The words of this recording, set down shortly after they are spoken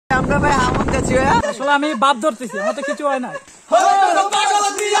আমরা ভাই হামহাম যাচ্ছি ভাই। আসলে আমি বাপ ধরতেছি, আমার তো কিছু হয় না।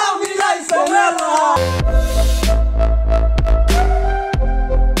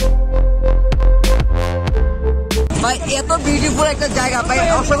 ভাই এত বিউটিফুল একটা জায়গা ভাই,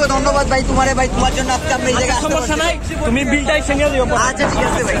 অসংখ্য ধন্যবাদ ভাই তোমারে ভাই, তোমার জন্য আজকে আমরা এই জায়গায় আসতে সমস্যা নাই, তুমি বিলটাই সঙ্গে দিও। আচ্ছা ঠিক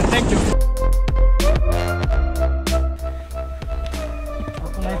আছে ভাই, থ্যাংক ইউ।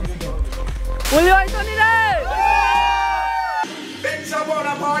 ওলি হইতো নি রে।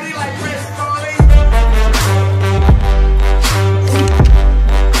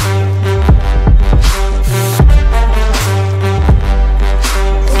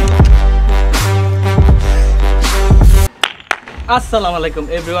 আসসালামু আলাইকুম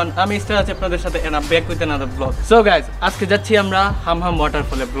এভরিওয়ান, আমি স্টার আছি আপনাদের সাথে and I back with another blog. So guys, আজকে যাচ্ছি আমরা হামহাম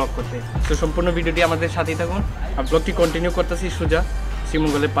ওয়াটারফলে ব্লগ করতে। সো সম্পূর্ণ ভিডিওটি আমাদের সাথেই থাকুন। আর ব্লগটি কন্টিনিউ করতেছি সোজা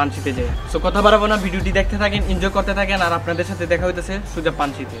শ্রীমঙ্গলের পানশিতে যাই। সো কথা বাড়াবো না, ভিডিওটি দেখতে থাকেন, এনজয় করতে থাকেন, আর আপনাদের সাথে দেখা হইতেছে সোজা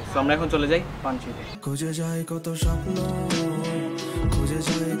পানশিতে। সো আমরা এখন চলে যাই পানশিতে। খুঁজে যাই কত স্বপ্ন, খুঁজে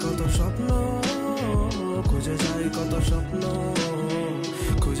যাই কত স্বপ্ন, খুঁজে যাই কত স্বপ্ন,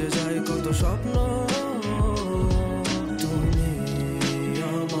 খুঁজে যাই কত স্বপ্ন।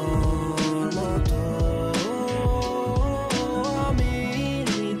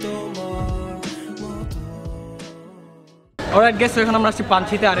 অলরাইট গেস, এখন আমরা আসছি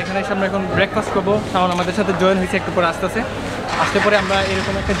পানশিতে, আর এখানে এসে আমরা এখন ব্রেকফাস্ট করবো। সামন আমাদের সাথে জয়েন হয়েছে, একটু পরে আসতে পরে আমরা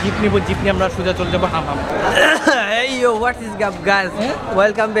এরকম একটা জিপ নিব, জিপ নিয়ে আমরা সোজা চলে যাবো Hamham. Hey yo, what is up guys?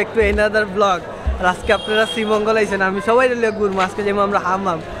 Welcome back to another vlog. আজকে আপনারা শ্রীমঙ্গল আইছেন, আমি সবাই রেলে ঘুরবো। আজকে যাবো আমরা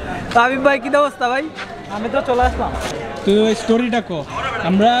হামহাম। তো আবিব ভাই কি অবস্থা ভাই? আমি তো চলে আসলাম। তুই ওই স্টোরিটা কো,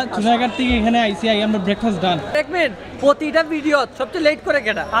 আমরা চুনাঘাট থেকে এখানে আইছি, আমরা ব্রেকফাস্ট ডান। এক মিনিট, প্রতিটা ভিডিও সবচেয়ে লেট করে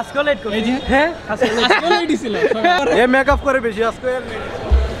কেটা? আজকে লেট করে। এই যে হ্যাঁ, আজকে লেট ছিল। এ মেকআপ করে বেশি আজকে।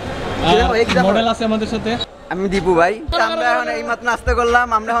 মডেল আছে আমাদের সাথে। আমি দীপু ভাই, আমরা এখন এইমাত্র নাস্তা করলাম,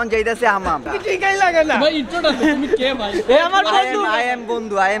 আমরা এখন যাইতাছি হামহাম। ঠিকই লাগে না ভাই, ইন্ট্রোটা তুমি কে ভাই? এ আমার বন্ধু।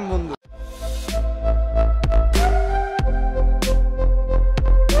 আই এম বন্ধু।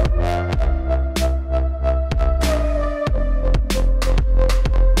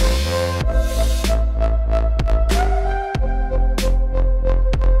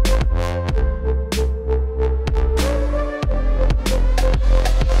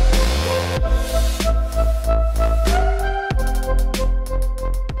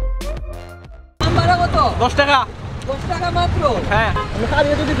 কত? 10 টাকা। 10 টাকা মাত্র? হ্যাঁ। আমি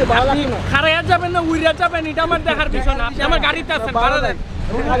খারিয়ে তো দিতে ভালো লাগে না। খারাইয়া যাবেন না উইরা যাবেন, এটা আমার দেখার বিষয় না। আপনি আমার গাড়িতে আছেন, ভাড়া দেন।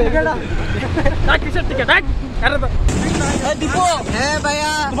 কিসের টিকেট? দীপু, হ্যাঁ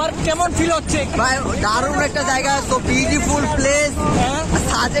ভাইয়া, তোমার কেমন ফিল হচ্ছে? ভাই দারুণ একটা জায়গা, তো বিউটিফুল প্লেস।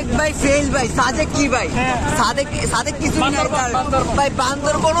 সাজেক ভাই ফেল ভাই, সাজেক কি ভাই? সাজেক কিছু নাই ভাই,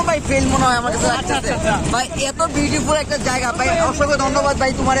 বান্দরবন ভাই ফেল মনে হয় আমার কাছে লাগতেছে ভাই। এত বিউটিফুল একটা জায়গা ভাই, অসংখ্য ধন্যবাদ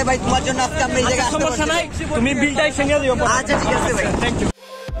ভাই তোমারে ভাই, তোমার জন্য আজকে আমরা এই জায়গায় আসতে সমস্যা নাই, তুমি বিলটাই সঙ্গে দিও। আচ্ছা ঠিক আছে ভাই, থ্যাংক ইউ।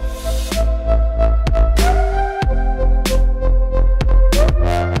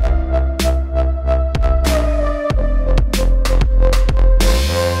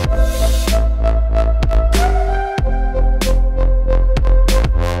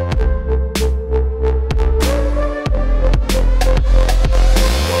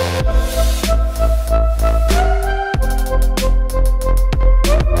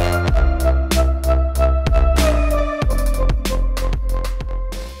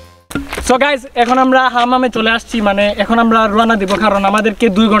 সো গাইস, এখন আমরা হামহামে চলে আসছি, মানে এখন আমরা রওনা দিব, কারণ আমাদেরকে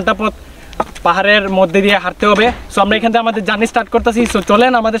 2 ঘন্টা পথ পাহাড়ের মধ্যে দিয়ে হাঁটতে হবে। সো আমরা এখান থেকে আমাদের জার্নি স্টার্ট করতেছি। সো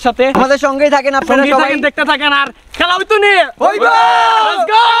চলেন আমাদের সাথে, আমাদের সঙ্গেই থাকেন আপনারা সবাই, দেখতে থাকেন, আর খেলা হইতো নি। Let's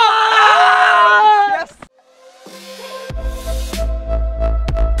go.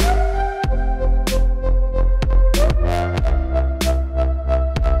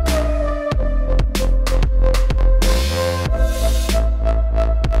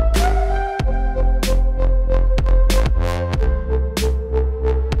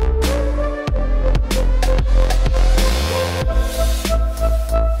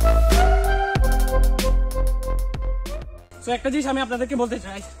 একটা জিনিস আমি আপনাদেরকে বলতে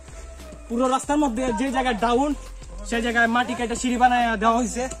চাই, পুরো রাস্তার মধ্যে যে জায়গায় ডাউন, সেই জায়গায় মাটি কেটে সিঁড়ি বানায় দেওয়া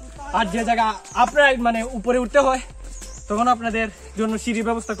হয়েছে, আর যে জায়গা আপরাইট মানে উপরে উঠতে হয়, তখন আপনাদের জন্য সিঁড়ির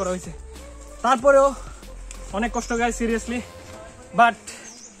ব্যবস্থা করা হয়েছে। তারপরেও অনেক কষ্ট গায় সিরিয়াসলি, বাট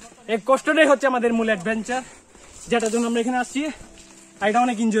এই কষ্টটাই হচ্ছে আমাদের মূল অ্যাডভেঞ্চার, যেটার জন্য আমরা এখানে আসছি। এটা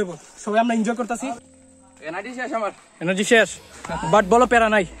অনেক এনজয়েবল, সবাই আমরা এনজয় করতেছি। এনার্জি শেষ, বাট বলো প্যারা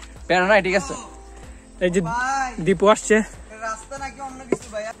নাই। ঠিক আছে। এই যে দীপু আসছে। রাস্তা নাকি অন্য কিছু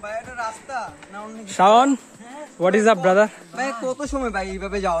ভাই? ভাই এটা রাস্তা না অন্য কিছু? Shaon, what is up brother? ভাই কত সময় ভাই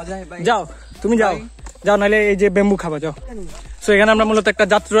এইভাবে যাওয়া যায় ভাই? যাও, তুমি যাও, নাহলে এই যে বেম্বু খাবা, যাও। সো এখানে আমরা মূলত একটা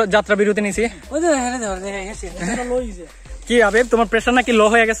যাত্রা বিরতি নিছি। কি আবেব, তোমার প্রেসার নাকি লো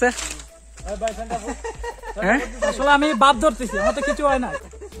হয়ে গেছে? আসলে আমি বাপ ধরতেছি, আমার তো কিছু হয় না।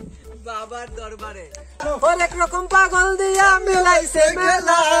 বাবার দরবারে অনেক রকম পাগল দিয়া মিলাইছে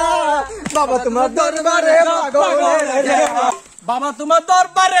মেলা, বাবা তোমার দরবারে বাবা তোমার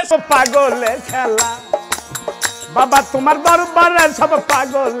দরবারে সব পাগলের খেলা, বাবা তোমার দরবারে সব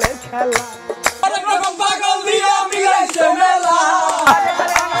পাগলের খেলা, অনেক রকম পাগল দিয়া মিলাইছে মেলা,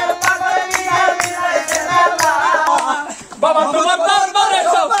 বাবা তোমার দরবারে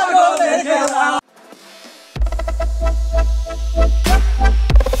সব পাগলের খেলা।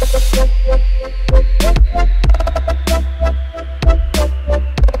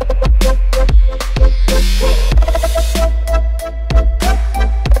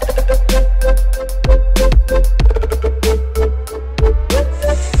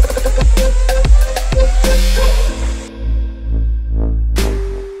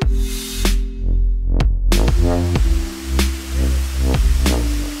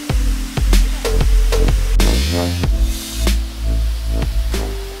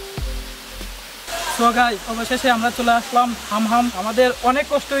 অবশেষে আমরা চলে আসলাম হামহাম। আমাদের অনেক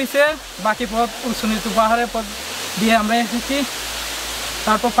কষ্ট হয়েছে, বাকি পথ উঁচু নিচু পাহাড়ের পথ দিয়ে আমরা এসেছি।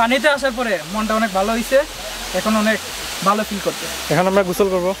 তারপর পানিতে আসার পরে মনটা অনেক ভালো হয়েছে, এখন অনেক ভালো ফিল করতে। এখন আমরা গোসল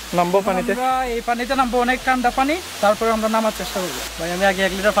করবো, নামবো পানিতে। আমরা এই পানিতে নামবো, অনেক ঠান্ডা পানি, তারপরে আমরা নামার চেষ্টা করবো। ভাই আমি আগে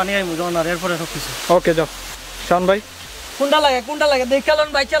 1 লিটার পানি খাইবো, যখন আর এরপরে সব কিছু। ওকে যাও শান ভাই। কোনটা লাগে দেখ, চালন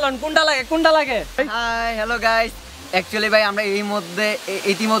ভাই চালন, কোনটা লাগে। হাই হ্যালো গাইস, অ্যাকচুয়ালি ভাই আমরা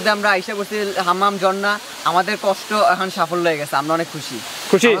ইতিমধ্যে আমরা আইসা করছি হামহাম ঝর্ণা। আমাদের কষ্ট এখন সাফল্য হয়ে গেছে, আমরা অনেক খুশি।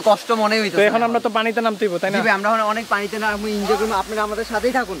 কষ্ট মনে হইতো। এখন আমরা তো পানিতে নামতে হইব, তাই না? আমরা অনেক পানিতে নামবো, এনজয় করবো। আপনারা আমাদের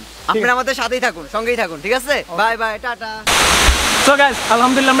সাথেই থাকুন, সঙ্গেই থাকুন, ঠিক আছে? Bye bye, tata. So guys,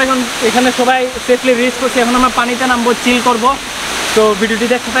 আলহামদুলিল্লাহ আমরা এখন এখানে সবাই সেফলি রিচ করছি। এখন আমরা পানিতে নামবো, চিল করব। তো ভিডিওটি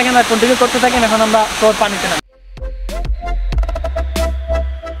দেখতে থাকেন আর কন্টিনিউ করতে থাকেন। এখন আমরা সব পানিতে নামবো।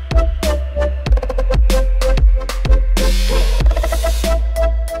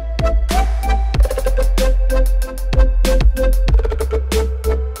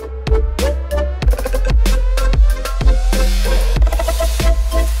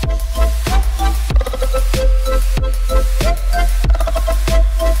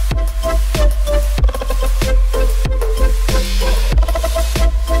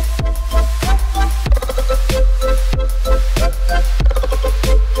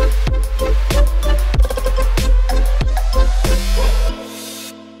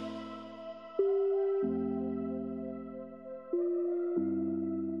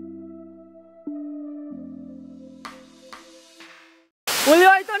 উলি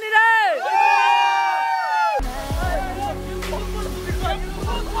হয়তো নি রে।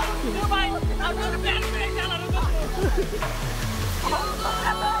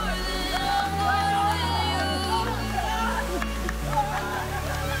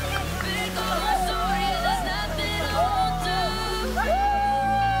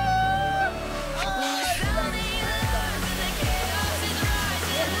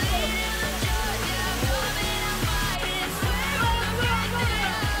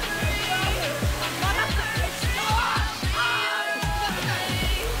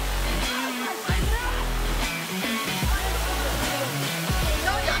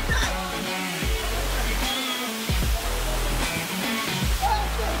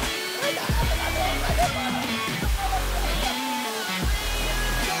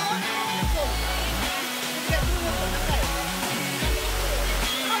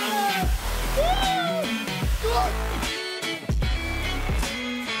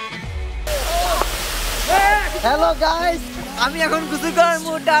 হ্যালো গাইস, আমি এখন গোসল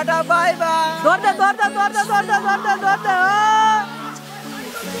করবো, tata bye bye. দরদা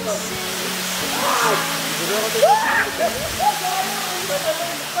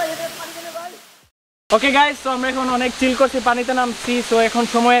okay guys, তো আমরা এখন অনেক চিল করছি, পানিতে নামছি। তো এখন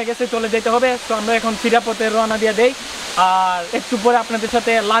সময় হয়ে গেছে, চলে যেতে হবে। তো আমরা এখন ফিরা পথে রওনা দিয়ে দেই, আর একটু পরে আপনাদের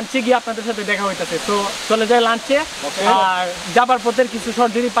সাথে লাঞ্চে গিয়ে আপনাদের সাথে দেখা হইতেছে। তো চলে যাই লাঞ্চে, আর যাবার পথের কিছু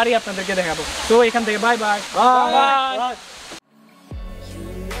শর্ট যদি পারি আপনাদেরকে দেখাবো। তো এখান থেকে বাই বাই বাই।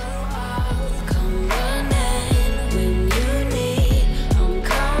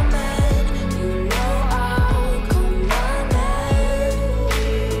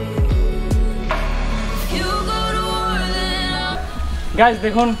 গাইস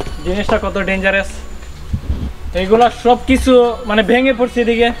দেখুন জিনিসটা কত ডেঞ্জারাস। এইগুলা সবকিছু মানে ভেঙে পড়ছে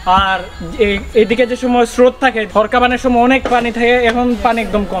এদিকে, আর এইদিকে যে সময় স্রোত থাকে, ফরকাবানের সময় অনেক পানি থাকে, এখন পানি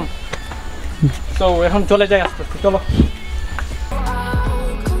একদম কম। তো এখন চলে যাই আস্তে আস্তে, চলো।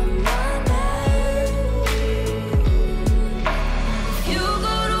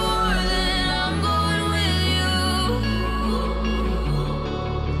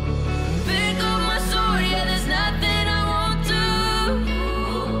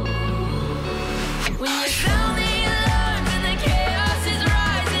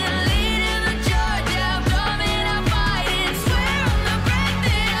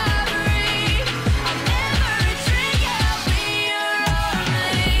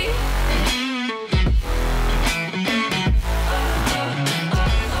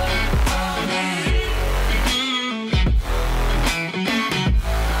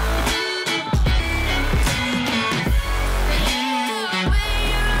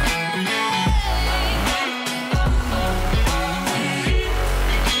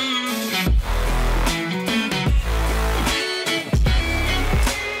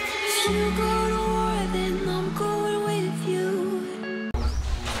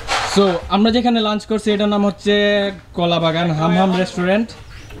 সো আমরা যেখানে লাঞ্চ করছি এটার নাম হচ্ছে কলাবাগান হামহাম রেস্টুরেন্ট।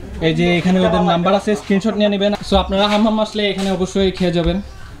 এই যে এখানে ওদের নাম্বার আছে, স্ক্রিনশট নিয়ে নেবেন। সো আপনারা হামহাম আসলে এখানে অবশ্যই খেয়ে যাবেন,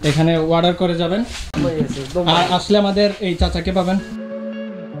 এখানে অর্ডার করে যাবেন। আর আসলে আমাদের এই চাচাকে পাবেন।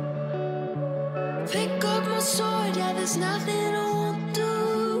 Pick up my sword, yeah, there's nothing I won't do.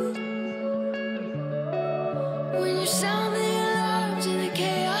 When you sound the alarms and the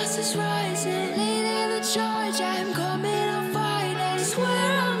chaos is rising, leading the charge, I'm coming, I'll fight. I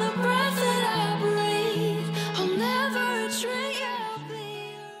swear on the breath that I breathe, I'll never retreat, I'll be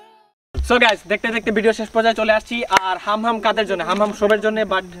your... so guys, দেখতে দেখতে video শেষ পর্যায়ে চলে আসছি। আর হামহাম কাদের জন্য? হামহাম সবার জন্য,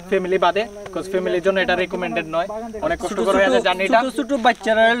 but family বাদে, বিকজ ফ্যামিলির জন্য এটা রিকমেন্ডেড নয়, অনেক কষ্ট করে হয়ে যায় জার্নিটা। ছোট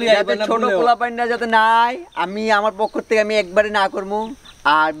বাচ্চারা ছোট পোলাপাইনরা যাতে নাই, আমি আমার পক্ষ থেকে আমি একবারে না করবো।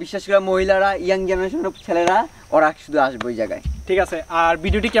 আর বিশেষ করে মহিলারা, ইয়াং জেনারেশনের ছেলেরা, ওরা শুধু আসবে ওই জায়গায়। ঠিক আছে, আর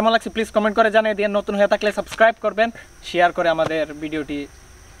ভিডিওটি কেমন লাগছে প্লিজ কমেন্ট করে জানিয়ে দিন। নতুন হয়ে থাকলে সাবস্ক্রাইব করবেন, শেয়ার করে আমাদের ভিডিওটি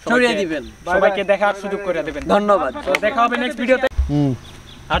ছড়িয়ে দিবেন, সবাইকে দেখার সুযোগ করে দেবেন। ধন্যবাদ। তো দেখা হবে নেক্সট ভিডিওতে।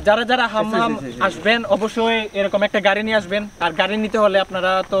 আর যারা যারা হামহাম আসবেন অবশ্যই এরকম একটা গাড়ি নিয়ে আসবেন। আর গাড়ি নিতে হলে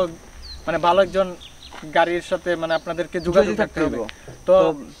আপনারা তো মানে ভালো একজন গাড়ির সাথে মানে আপনাদেরকে যোগাযোগ থাকতে হবে। তো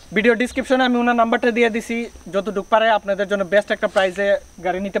ভিডিও ডেসক্রিপশনে আমি ওনার নাম্বারটা দিয়ে দিছি, যতটুকু পারে আপনাদের জন্য বেস্ট একটা প্রাইসে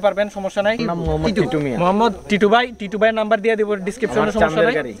গাড়ি নিতে পারবেন, সমস্যা নাই। মোহাম্মদ টিটু ভাইয়ের নাম্বার দিয়ে দিব ডেসক্রিপশনে, সমস্যা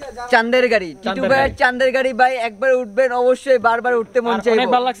নাই। চান্দের গাড়ি, টিটু ভাই চান্দের গাড়ি ভাই, একবার উঠবেন অবশ্যই, বারবার উঠতে মন চাইবে। অনেক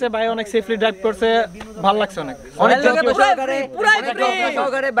ভালো লাগছে ভাই, অনেক সেফলি ড্রাইভ করছে, ভালো লাগছে অনেক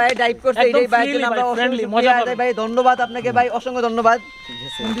সহকারে ভাই ড্রাইভ করছে। এইটাই ভাই জন্য আমরা ফ্রেন্ডলি মজা পাবেন ভাই, ধন্যবাদ আপনাকে ভাই, অসংখ্য ধন্যবাদ।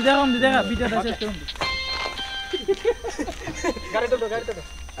 ভিডিওটা শেষ করুন। গাড়ি তো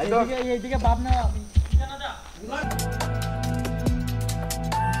এইদিকে ভাবনা